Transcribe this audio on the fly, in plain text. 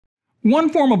One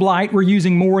form of light we're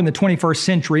using more in the 21st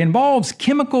century involves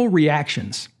chemical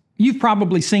reactions. You've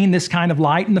probably seen this kind of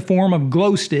light in the form of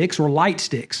glow sticks or light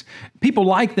sticks. People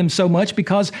like them so much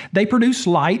because they produce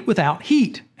light without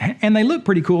heat, and they look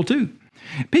pretty cool too.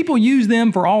 People use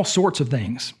them for all sorts of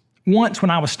things. Once when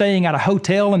I was staying at a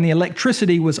hotel and the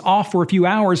electricity was off for a few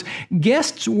hours,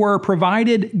 guests were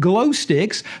provided glow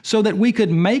sticks so that we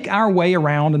could make our way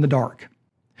around in the dark.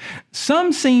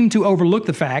 Some seem to overlook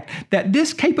the fact that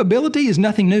this capability is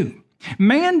nothing new.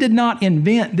 Man did not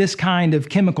invent this kind of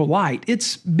chemical light.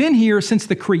 It's been here since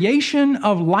the creation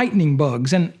of lightning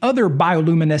bugs and other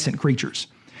bioluminescent creatures.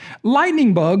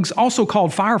 Lightning bugs, also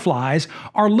called fireflies,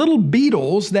 are little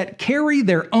beetles that carry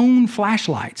their own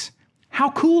flashlights. How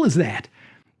cool is that?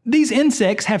 These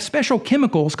insects have special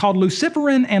chemicals called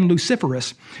luciferin and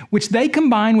luciferase, which they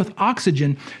combine with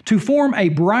oxygen to form a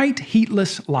bright,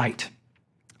 heatless light.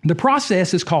 The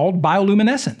process is called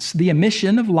bioluminescence, the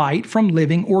emission of light from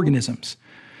living organisms.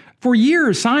 For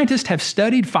years, scientists have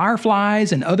studied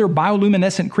fireflies and other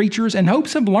bioluminescent creatures in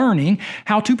hopes of learning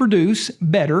how to produce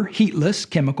better, heatless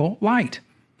chemical light.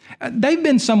 They've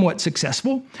been somewhat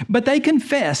successful, but they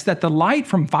confess that the light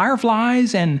from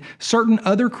fireflies and certain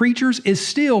other creatures is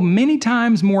still many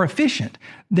times more efficient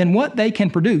than what they can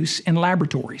produce in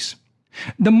laboratories.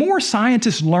 The more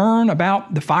scientists learn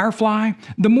about the firefly,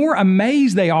 the more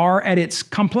amazed they are at its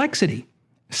complexity.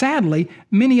 Sadly,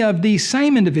 many of these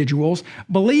same individuals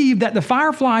believe that the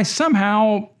firefly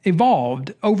somehow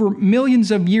evolved over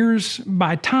millions of years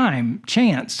by time,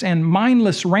 chance, and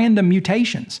mindless random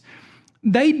mutations.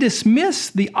 They dismiss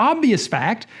the obvious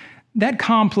fact that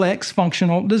complex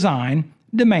functional design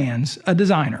demands a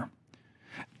designer.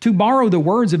 To borrow the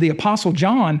words of the Apostle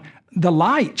John, the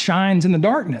light shines in the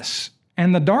darkness,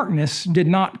 and the darkness did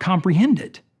not comprehend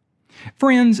it.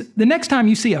 Friends, the next time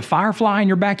you see a firefly in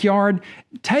your backyard,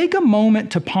 take a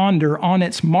moment to ponder on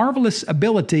its marvelous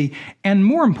ability and,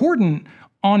 more important,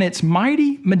 on its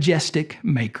mighty, majestic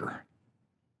maker.